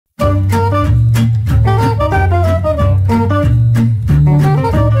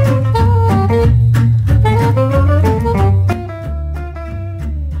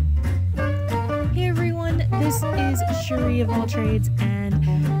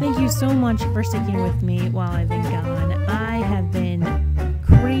you so much for sticking with me while I've been gone. I have been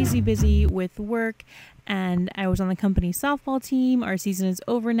crazy busy with work, and I was on the company softball team. Our season is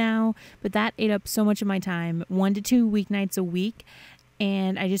over now, but that ate up so much of my time, 1 to 2 weeknights a week,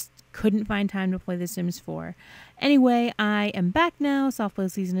 and I just couldn't find time to play The Sims 4. Anyway, I am back now.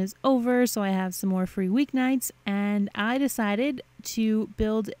 Softball season is over, so I have some more free weeknights, and I decided to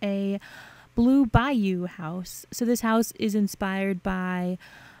build a blue Bayou house. So this house is inspired by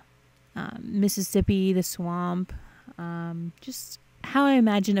Mississippi, the swamp, just how I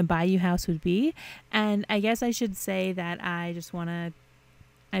imagine a Bayou house would be. And I guess I should say that I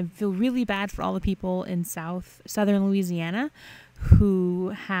feel really bad for all the people in southern Louisiana who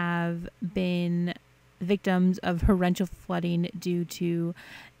have been victims of torrential flooding due to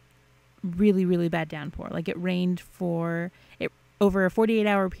really, really bad downpour. Like it rained over a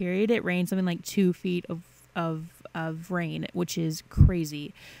 48-hour period. It rained something like 2 feet of rain, which is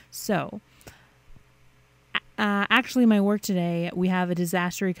crazy. So actually my work today, we have a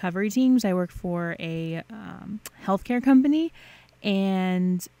disaster recovery team. So I work for a healthcare company,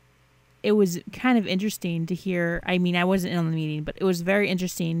 and it was kind of interesting to hear. I mean, I wasn't in on the meeting, but it was very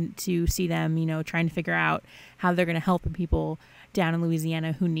interesting to see them, trying to figure out how they're going to help the people down in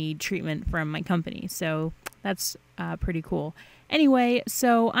Louisiana who need treatment from my company. So that's pretty cool. Anyway,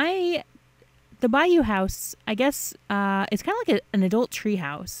 so the Bayou house, I guess, it's kind of like an adult tree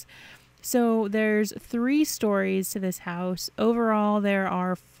house. So there's 3 stories to this house. Overall, there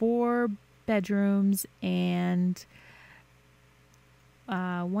are 4 bedrooms and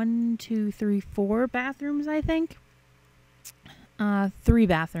 4 bathrooms, I think. 3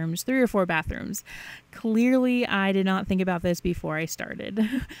 bathrooms, 3 or 4 bathrooms. Clearly, I did not think about this before I started.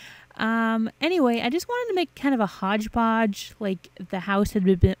 Anyway, I just wanted to make kind of a hodgepodge. Like the house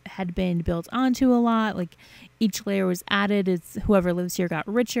had been built onto a lot. Like each layer was added. It's whoever lives here got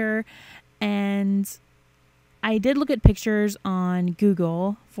richer. And I did look at pictures on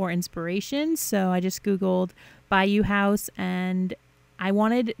Google for inspiration. So I just Googled Bayou house, and I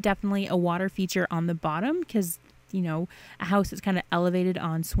wanted definitely a water feature on the bottom because, a house that's kind of elevated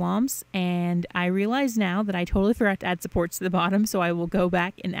on swamps. And I realize now that I totally forgot to add supports to the bottom, so I will go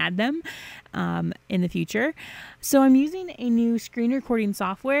back and add them in the future. So I'm using a new screen recording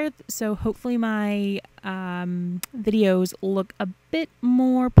software, so hopefully my videos look a bit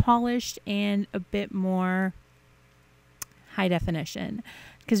more polished and a bit more high definition.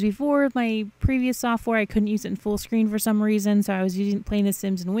 Because before, my previous software, I couldn't use it in full screen for some reason, so I was playing The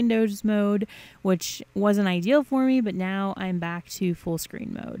Sims in Windows mode, which wasn't ideal for me, but now I'm back to full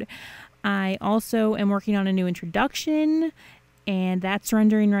screen mode. I also am working on a new introduction, and that's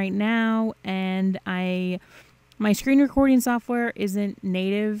rendering right now, and my screen recording software isn't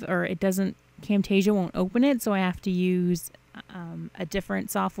native, or Camtasia won't open it, so I have to use a different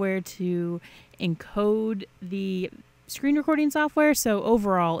software to encode the screen recording software. So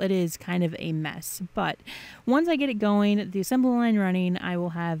overall it is kind of a mess, but once I get it going, the assembly line running, I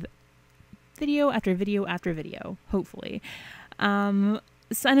will have video after video after video, hopefully. So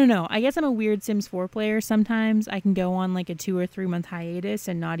I don't know, I guess I'm a weird Sims 4 player. Sometimes I can go on like a 2 or 3 month hiatus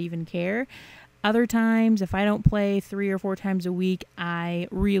and not even care. Other times, if I don't play 3 or 4 times a week, I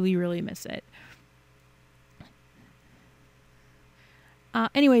really, really miss it.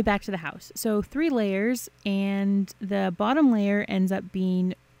 Anyway, back to the house. So 3 layers, and the bottom layer ends up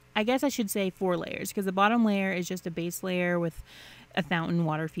being, I guess I should say 4 layers, because the bottom layer is just a base layer with a fountain,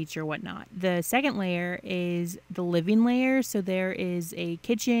 water feature, whatnot. The second layer is the living layer. So there is a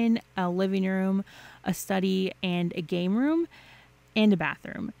kitchen, a living room, a study, and a game room, and a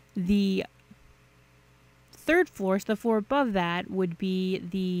bathroom. The third floor, so the floor above that, would be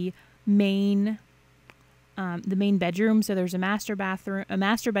the main bedroom. So there's a master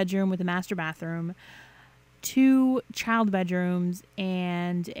bedroom with a master bathroom, 2 child bedrooms,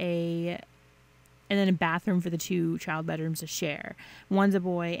 and then a bathroom for the 2 child bedrooms to share. One's a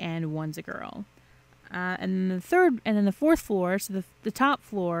boy and one's a girl. And then the fourth floor, so the top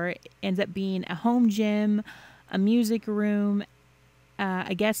floor ends up being a home gym, a music room,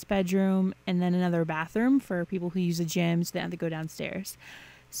 a guest bedroom, and then another bathroom for people who use a gym, so they have to go downstairs.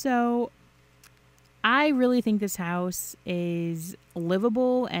 So I really think this house is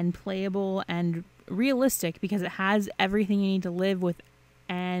livable and playable and realistic because it has everything you need to live with,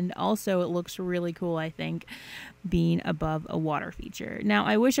 and also it looks really cool, I think, being above a water feature. Now,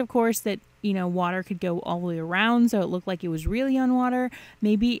 I wish, of course, that, water could go all the way around so it looked like it was really on water.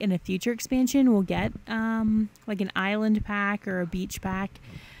 Maybe in a future expansion we'll get like an island pack or a beach pack.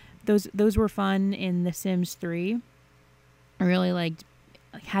 Those were fun in The Sims 3. I really liked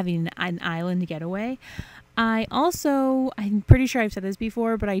having an island getaway. I'm pretty sure I've said this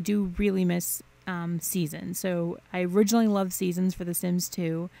before, but I do really miss Seasons. So I originally loved Seasons for The Sims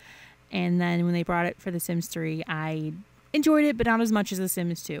 2, and then when they brought it for The Sims 3, I enjoyed it, but not as much as The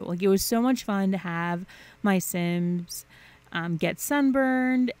Sims 2. Like, it was so much fun to have my Sims get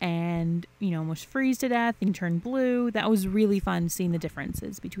sunburned and, almost freeze to death and turn blue. That was really fun seeing the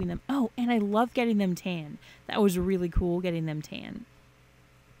differences between them. Oh, and I love getting them tan. That was really cool, getting them tan.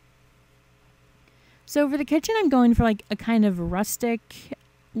 So for the kitchen, I'm going for like a kind of rustic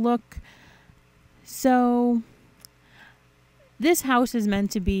look. So this house is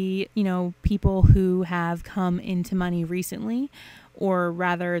meant to be, people who have come into money recently, or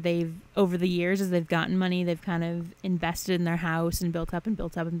rather they've, over the years as they've gotten money, they've kind of invested in their house and built up and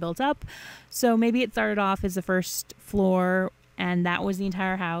built up and built up. So maybe it started off as the first floor and that was the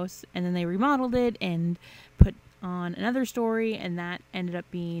entire house, and then they remodeled it and put on another story, and that ended up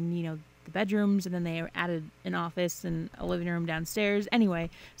being, the bedrooms, and then they added an office and a living room downstairs. Anyway,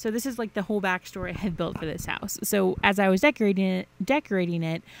 so this is like the whole backstory I had built for this house. So as I was decorating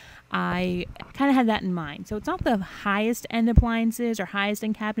it, I kind of had that in mind. So it's not the highest end appliances or highest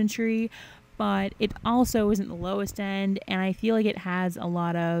end cabinetry, but it also isn't the lowest end, and I feel like it has a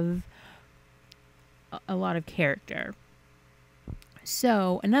lot of character.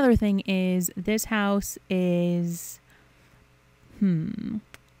 So another thing is this house is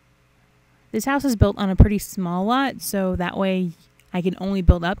This house is built on a pretty small lot, so that way I can only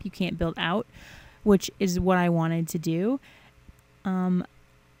build up, you can't build out, which is what I wanted to do.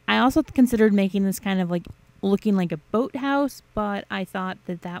 I also considered making this kind of like looking like a boathouse, but I thought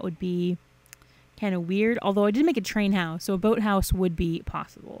that would be kind of weird, although I did make a train house, so a boathouse would be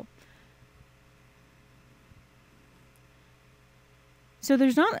possible. So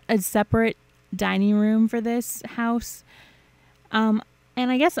there's not a separate dining room for this house. And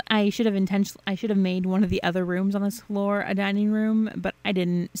I guess I should have made one of the other rooms on this floor a dining room, but I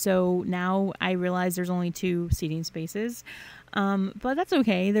didn't. So now I realize there's only 2 seating spaces. But that's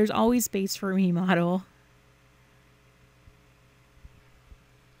okay. There's always space for a remodel.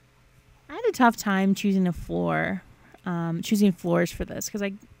 I had a tough time choosing choosing floors for this, because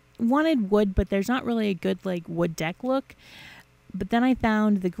I wanted wood, but there's not really a good like wood deck look. But then I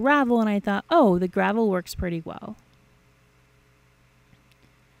found the gravel and I thought, oh, the gravel works pretty well.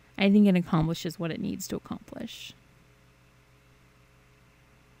 I think it accomplishes what it needs to accomplish.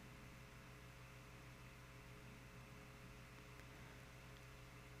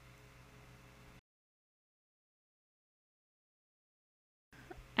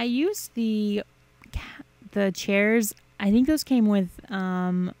 I used the chairs. I think those came with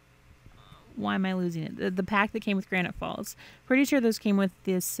why am I losing it? The pack that came with Granite Falls. Pretty sure those came with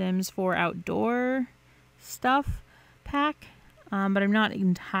the Sims 4 outdoor stuff pack. But I'm not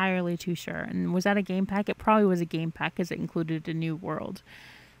entirely too sure. And was that a game pack? It probably was a game pack because it included a new world.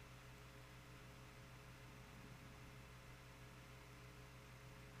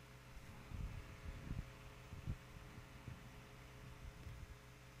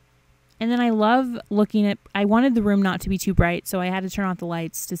 And then I love I wanted the room not to be too bright, so I had to turn off the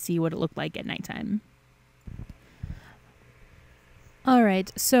lights to see what it looked like at nighttime. All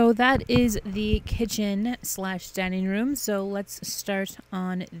right, so that is the kitchen / dining room. So let's start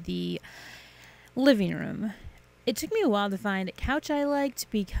on the living room. It took me a while to find a couch I liked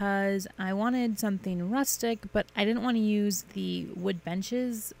because I wanted something rustic, but I didn't want to use the wood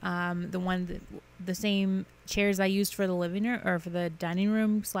benches, the same chairs I used for the living room or for the dining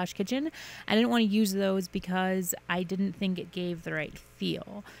room / kitchen. I didn't want to use those because I didn't think it gave the right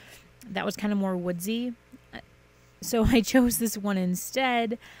feel. That was kind of more woodsy. So I chose this one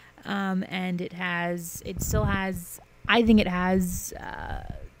instead, and I think it has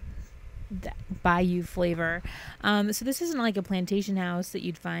that Bayou flavor. So this isn't like a plantation house that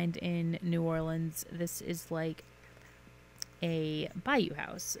you'd find in New Orleans. This is like a Bayou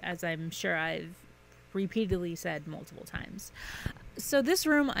house, as I'm sure I've repeatedly said multiple times. So this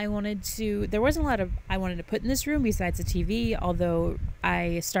room there wasn't a lot I wanted to put in this room besides the TV, although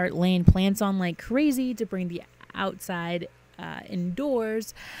I start laying plants on like crazy to bring the outside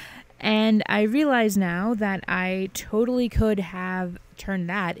indoors, and I realize now that I totally could have turned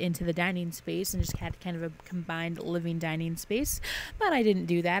that into the dining space and just had kind of a combined living dining space, but I didn't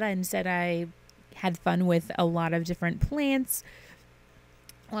do that. Instead, I had fun with a lot of different plants,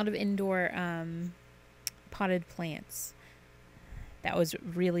 a lot of indoor potted plants. That was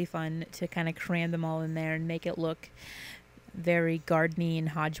really fun to kind of cram them all in there and make it look very gardeny and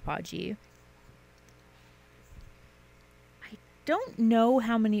hodgepodgey. don't know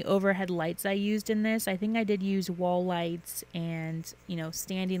how many overhead lights I used in this. I think I did use wall lights and,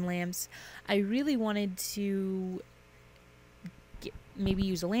 standing lamps. I really wanted to maybe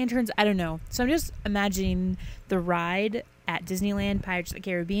use the lanterns. I don't know. So I'm just imagining the ride at Disneyland Pirates of the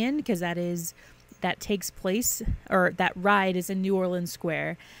Caribbean, because that takes place, or that ride is in New Orleans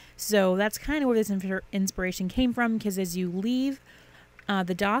Square. So that's kind of where this inspiration came from, because as you leave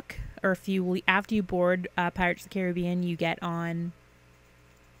the dock, or after you board Pirates of the Caribbean, you get on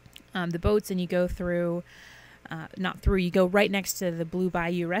the boats and you go through, you go right next to the Blue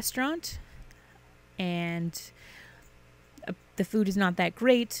Bayou restaurant, and the food is not that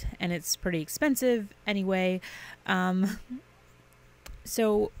great and it's pretty expensive anyway.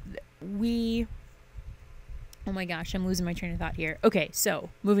 So oh my gosh, I'm losing my train of thought here. Okay, so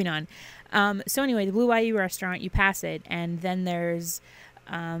moving on. So anyway, the Blue Bayou restaurant, you pass it, and then there's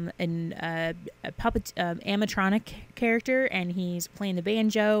a puppet animatronic character, and he's playing the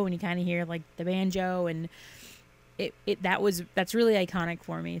banjo, and you kind of hear like the banjo, and that's really iconic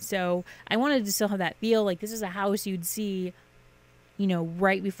for me. So I wanted to still have that feel like this is a house you'd see,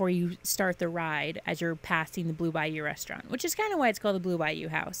 right before you start the ride as you're passing the Blue Bayou restaurant, which is kind of why it's called the Blue Bayou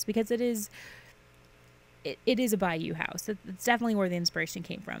house, because it is a Bayou house. It's definitely where the inspiration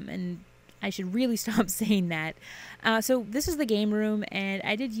came from, and I should really stop saying that. So this is the game room, and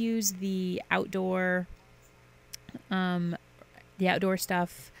I did use the outdoor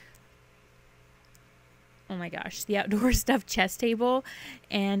stuff. Oh my gosh, the outdoor stuff chess table,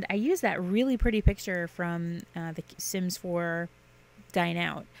 and I used that really pretty picture from the Sims 4 Dine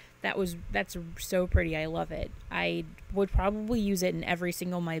Out. That's so pretty. I love it. I would probably use it in every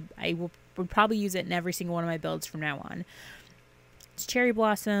single would probably use it in every single one of my builds from now on. It's cherry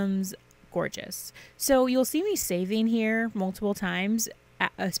blossoms, gorgeous. So you'll see me saving here multiple times,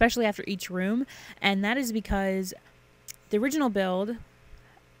 especially after each room, and that is because the original build,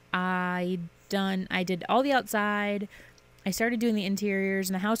 I did all the outside, I started doing the interiors,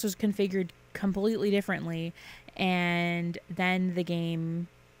 and the house was configured completely differently, and then the game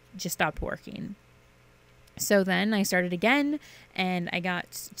just stopped working. So then I started again, and I got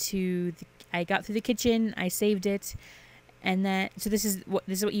through the kitchen, I saved it, and then this is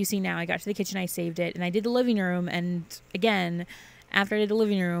what you see now. I got to the kitchen, I saved it, and I did the living room, and again, after I did the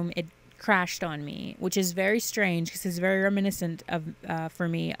living room, it crashed on me, which is very strange because it's very reminiscent of for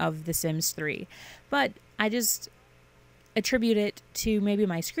me of The Sims 3. But I just attribute it to maybe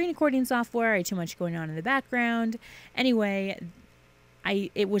my screen recording software. I had too much going on in the background. Anyway,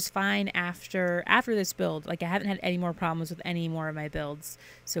 it was fine after this build. Like, I haven't had any more problems with any more of my builds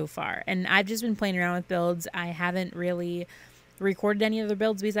so far. And I've just been playing around with builds. I haven't really recorded any other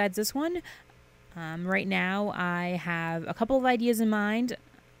builds besides this one. Right now, I have a couple of ideas in mind.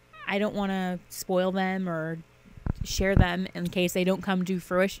 I don't want to spoil them or share them in case they don't come to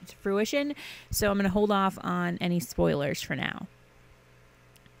fruition. So I'm going to hold off on any spoilers for now.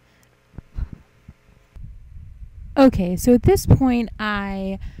 Okay, so at this point,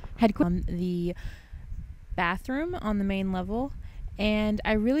 I had the bathroom on the main level, and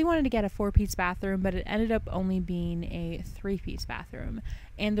I really wanted to get a 4-piece bathroom, but it ended up only being a 3-piece bathroom.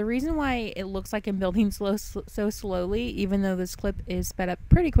 And the reason why it looks like I'm building so slowly, even though this clip is sped up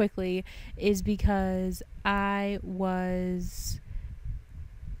pretty quickly, is because I was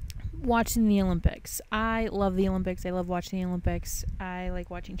watching the Olympics. I love the Olympics. I love watching the Olympics. I like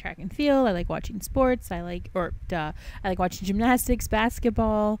watching track and field. I like watching sports. I like watching gymnastics,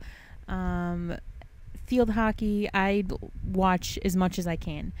 basketball, field hockey. I watch as much as I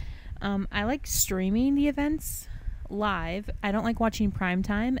can. I like streaming the events live. I don't like watching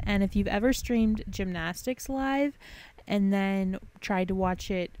primetime. And if you've ever streamed gymnastics live and then tried to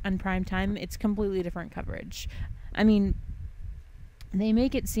watch it on primetime, it's completely different coverage. I mean, they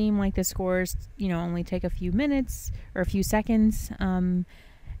make it seem like the scores, only take a few minutes or a few seconds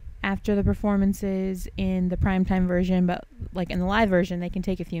after the performances in the primetime version, but like in the live version, they can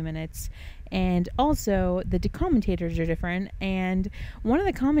take a few minutes. And also, the commentators are different. And one of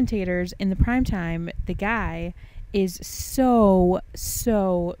the commentators in the primetime, the guy, is so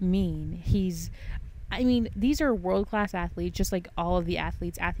mean. These are world-class athletes, just like all of the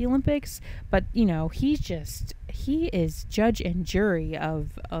athletes at the Olympics, but he is judge and jury of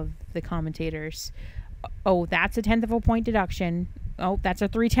the commentators. Oh, that's a 1/10 of a point deduction. Oh, that's a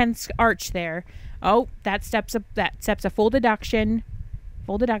 3/10 arch there. Oh, that steps a full deduction.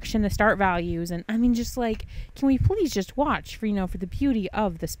 full deduction, the start values, and I mean, just like, can we please just watch for, for the beauty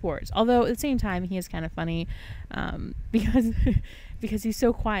of the sports? Although at the same time, he is kind of funny, because because he's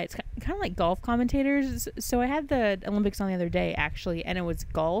so quiet. It's kind of like golf commentators. So I had the Olympics on the other day, actually, and it was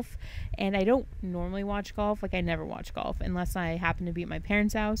golf, and I don't normally watch golf. Like, I never watch golf unless I happen to be at my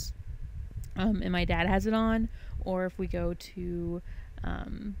parents' house, and my dad has it on, or if we go to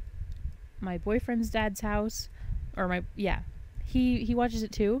my boyfriend's dad's house, or he watches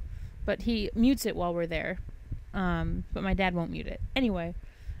it too, but he mutes it while we're there, but my dad won't mute it. Anyway,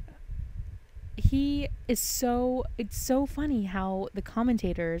 it's so funny how the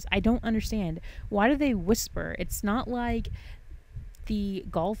commentators, I don't understand, why do they whisper? It's not like the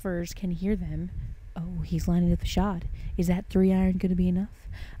golfers can hear them. Oh, he's lining up the shot. Is that 3-iron going to be enough?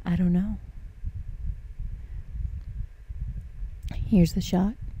 I don't know. Here's the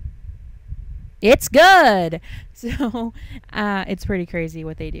shot. It's good. So it's pretty crazy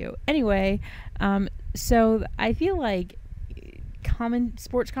what they do. Anyway, so I feel like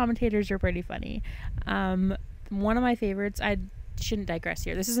sports commentators are pretty funny. One of my favorites, I shouldn't digress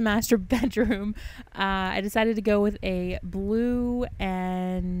here. This is a master bedroom. I decided to go with a blue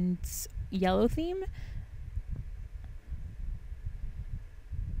and yellow theme.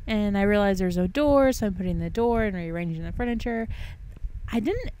 And I realized there's no door, so I'm putting the door and rearranging the furniture. I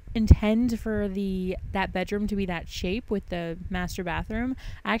didn't intend for that bedroom to be that shape with the master bathroom.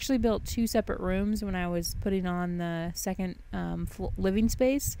 I actually built 2 separate rooms when I was putting on the second living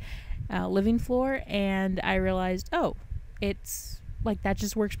floor, and I realized, oh, it's like that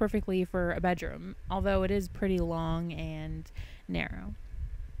just works perfectly for a bedroom, although it is pretty long and narrow.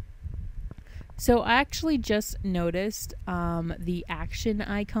 So I actually just noticed the action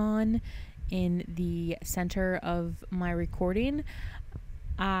icon in the center of my recording.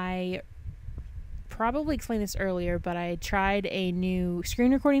 I probably explained this earlier, but I tried a new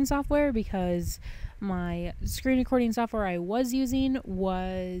screen recording software because my screen recording software I was using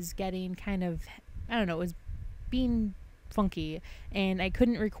was getting kind of, I don't know, it was being funky, and I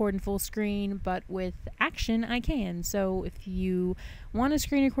couldn't record in full screen, but with Action I can. So if you want a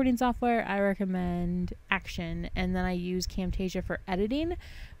screen recording software, I recommend Action, and then I use Camtasia for editing,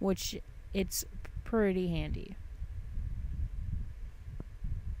 which it's pretty handy.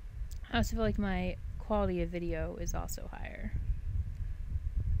 I also feel like my quality of video is also higher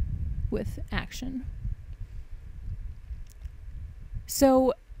with Action.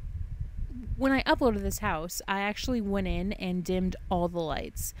 So when I uploaded this house, I actually went in and dimmed all the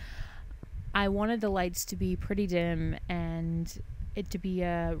lights. I wanted the lights to be pretty dim and it to be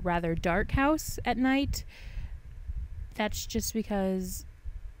a rather dark house at night. That's just because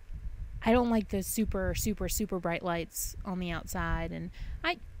I don't like the super, super, super bright lights on the outside, and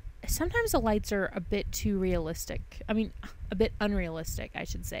sometimes the lights are a bit too realistic. I mean, a bit unrealistic, I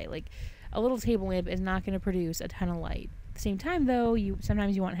should say. Like, a little table lamp is not going to produce a ton of light. At the same time, though,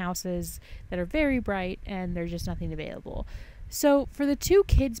 sometimes you want houses that are very bright and there's just nothing available. So for the 2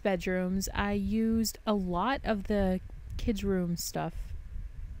 kids' bedrooms, I used a lot of the kids' room stuff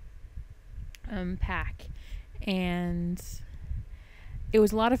pack, and it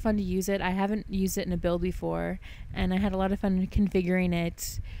was a lot of fun to use it. I haven't used it in a build before, and I had a lot of fun configuring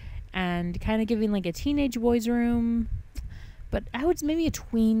it and kind of giving like a teenage boys room, but I would maybe a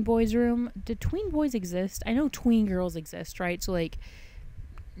tween boys room. Do tween boys exist? I know tween girls exist, right? So like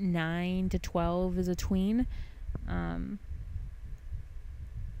 9 to 12 is a tween.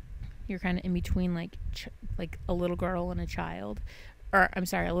 You're kind of in between like a little girl and a child, or I'm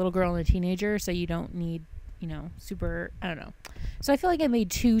sorry, a little girl and a teenager. So you don't need, super, I don't know. So I feel like I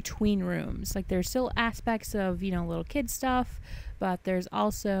made 2 tween rooms. Like, there's still aspects of, little kid stuff, but there's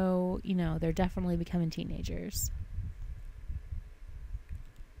also, they're definitely becoming teenagers.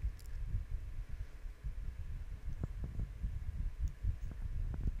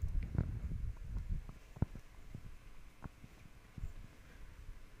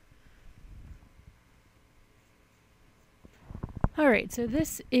 Alright, so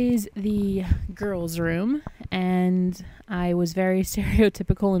this is the girls' room, and I was very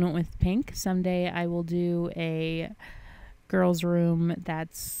stereotypical and went with pink. Someday I will do a girls' room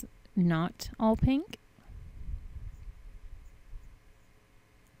that's not all pink.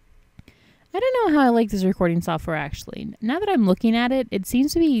 I don't know how I like this recording software, actually. Now that I'm looking at it, it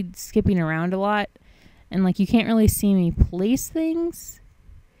seems to be skipping around a lot, and like you can't really see me place things.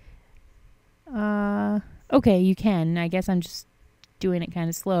 Okay, you can. I guess I'm just doing it kind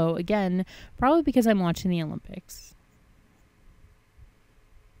of slow. Again, probably because I'm watching the Olympics.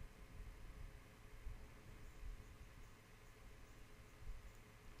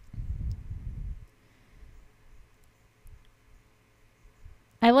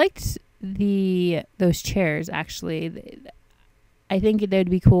 I liked those chairs actually. I think they'd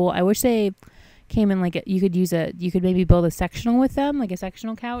be cool. I wish they came in like you could maybe build a sectional with them, like a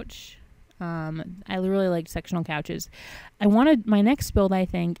sectional couch. I really liked sectional couches. I wanted my next build, I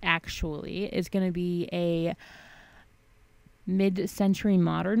think, actually is going to be a mid-century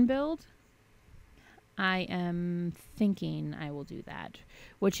modern build. I am thinking I will do that,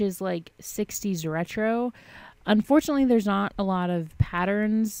 which is like 60s retro. Unfortunately, there's not a lot of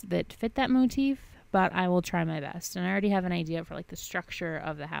patterns that fit that motif, but I will try my best. And I already have an idea for like the structure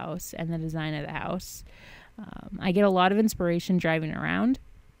of the house and the design of the house. I get a lot of inspiration driving around,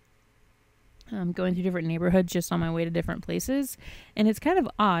 going through different neighborhoods just on my way to different places. And it's kind of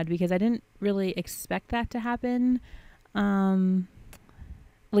odd because I didn't really expect that to happen.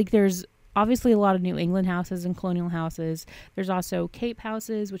 Like there's obviously a lot of New England houses and colonial houses. There's also Cape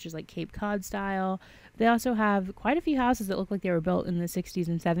houses, which is like Cape Cod style. They also have quite a few houses that look like they were built in the 60s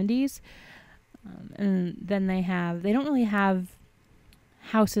and 70s. And then they don't really have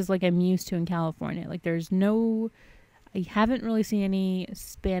houses like I'm used to in California. Like I haven't really seen any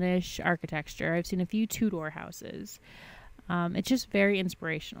Spanish architecture. I've seen a few two-door houses. It's just very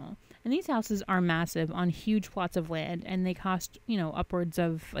inspirational. And these houses are massive on huge plots of land, and they cost, upwards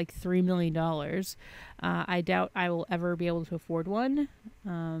of like $3 million. I doubt I will ever be able to afford one.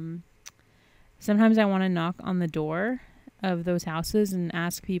 Sometimes I want to knock on the door of those houses and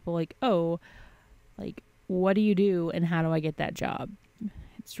ask people like, oh, like, what do you do and how do I get that job?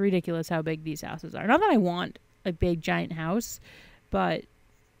 It's ridiculous how big these houses are. Not that I want a big giant house, but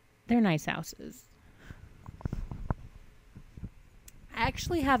they're nice houses. I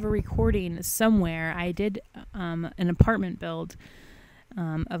actually have a recording somewhere. I did an apartment build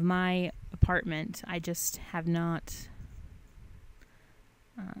of my apartment. I just have not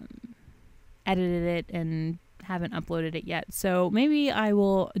edited it and haven't uploaded it yet. So maybe I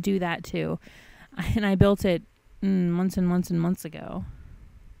will do that too. And I built it months and months and months ago.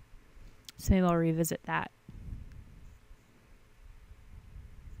 So maybe I'll revisit that.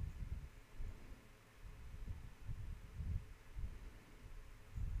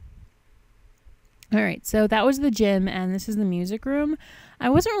 All right, so that was the gym, and this is the music room. I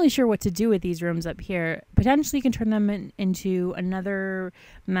wasn't really sure what to do with these rooms up here. Potentially you can turn them into another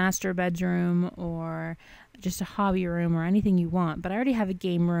master bedroom or just a hobby room or anything you want. But I already have a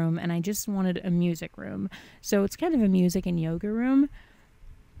game room, and I just wanted a music room. So it's kind of a music and yoga room.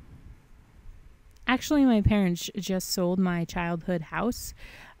 Actually, my parents just sold my childhood house,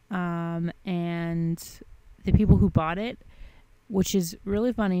 and the people who bought it, which is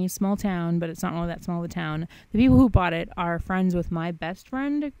really funny, small town, but it's not really that small of a town. The people who bought it are friends with my best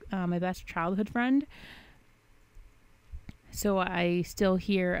friend, my best childhood friend. So I still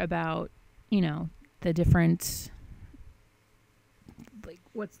hear about, the different, like,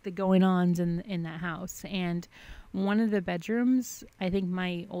 what's the going-ons in that house. And one of the bedrooms, I think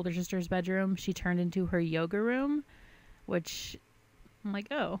my older sister's bedroom, she turned into her yoga room, which I'm like,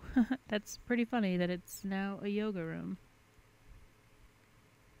 oh, that's pretty funny that it's now a yoga room.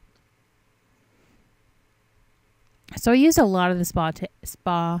 So I used a lot of the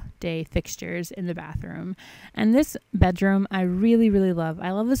spa day fixtures in the bathroom. And this bedroom, I really, really love.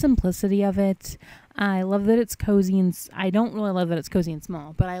 I love the simplicity of it. I love that it's cozy, and I don't really love that it's cozy and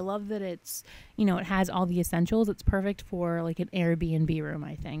small, but I love that it's, it has all the essentials. It's perfect for like an Airbnb room,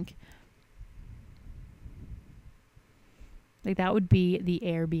 I think. Like that would be the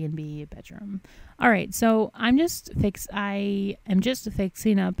Airbnb bedroom. All right, so I am just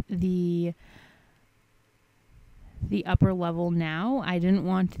fixing up the upper level now. I didn't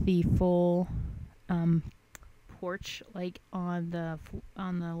want the full porch like on the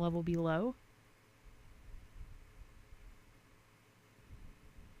level below.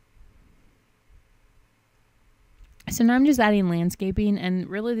 So now I'm just adding landscaping, and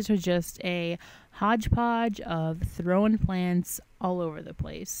really this was just a hodgepodge of throwing plants all over the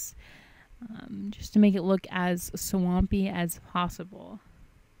place, just to make it look as swampy as possible.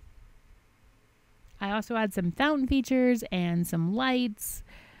 I also had some fountain features and some lights.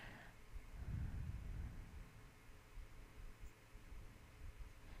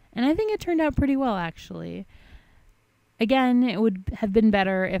 And I think it turned out pretty well, actually. Again, it would have been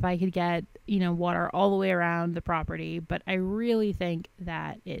better if I could get, water all the way around the property, but I really think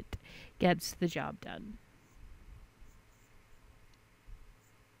that it gets the job done.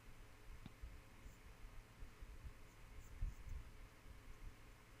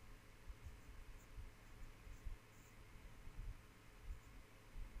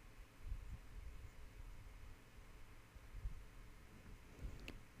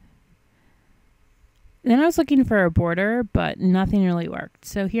 Then I was looking for a border, but nothing really worked.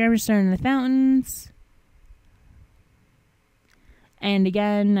 So here I'm just starting the fountains. And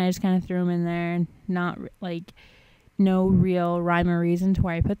again, I just kind of threw them in there. Not like no real rhyme or reason to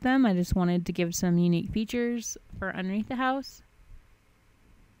where I put them. I just wanted to give some unique features for underneath the house.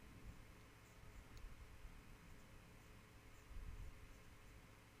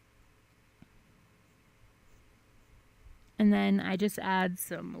 And then I just add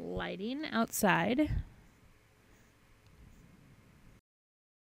some lighting outside.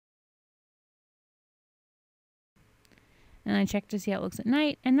 And I check to see how it looks at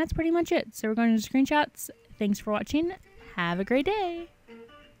night. And that's pretty much it. So we're going to screenshots. Thanks for watching. Have a great day.